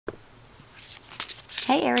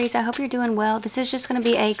Hey Aries, I hope you're doing well. This is just going to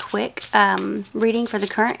be a quick reading for the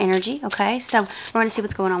current energy, okay? So we're going to see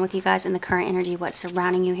what's going on with you guys in the current energy, what's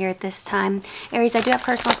surrounding you here at this time. Aries, I do have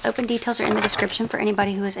personals open. Details are in the description for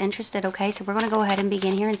anybody who is interested, okay? So we're going to go ahead and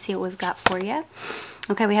begin here and see what we've got for you.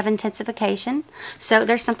 Okay, we have intensification. So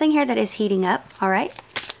there's something here that is heating up, all right?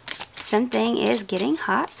 Something is getting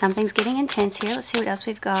hot. Something's getting intense here. Let's see what else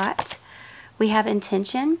we've got. We have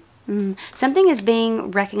intention. Something is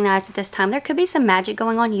being recognized at this time. There could be some magic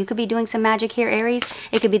going on. You could be doing some magic here, Aries.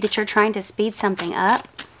 It could be that you're trying to speed something up.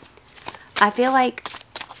 I feel like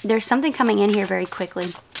there's something coming in here very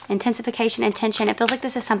quickly. Intensification, intention. It feels like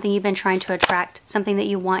this is something you've been trying to attract, something that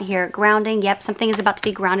you want here. Grounding, yep, something is about to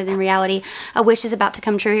be grounded in reality. A wish is about to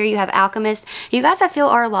come true here. You have alchemist. You guys, I feel,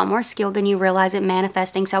 are a lot more skilled than you realize at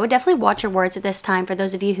manifesting. So I would definitely watch your words at this time for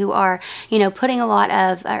those of you who are, you know, putting a lot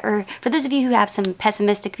of, or for those of you who have some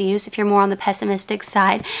pessimistic views, if you're more on the pessimistic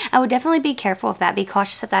side, I would definitely be careful of that. Be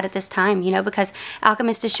cautious of that at this time, you know, because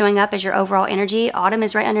alchemist is showing up as your overall energy. Autumn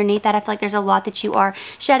is right underneath that. I feel like there's a lot that you are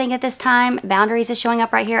shedding at this time. Boundaries is showing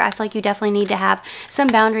up right here. I feel like you definitely need to have some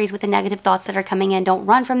boundaries with the negative thoughts that are coming in. Don't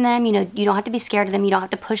run from them. You know, you don't have to be scared of them. You don't have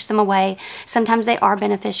to push them away. Sometimes they are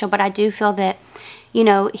beneficial, but I do feel that, you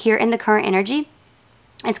know, here in the current energy,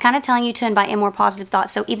 it's kind of telling you to invite in more positive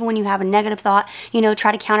thoughts. So even when you have a negative thought, you know,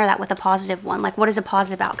 try to counter that with a positive one. Like, what is a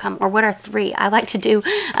positive outcome? Or what are three? I like to do,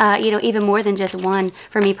 you know, even more than just one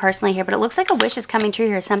for me personally here. But it looks like a wish is coming true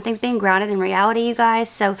here. Something's being grounded in reality, you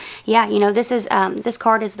guys. So yeah, you know, this is, this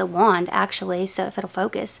card is the wand, actually. So if it'll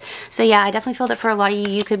focus. So yeah, I definitely feel that for a lot of you,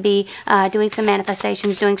 you could be doing some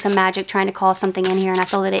manifestations, doing some magic, trying to call something in here. And I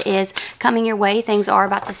feel that it is coming your way. Things are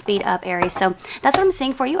about to speed up, Aries. So that's what I'm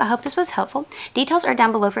seeing for you. I hope this was helpful. Details are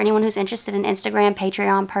down below for anyone who's interested in Instagram,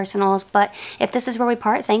 Patreon, personals. But if this is where we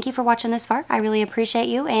part, thank you for watching this far. I really appreciate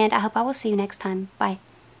you, and I hope I will see you next time. Bye.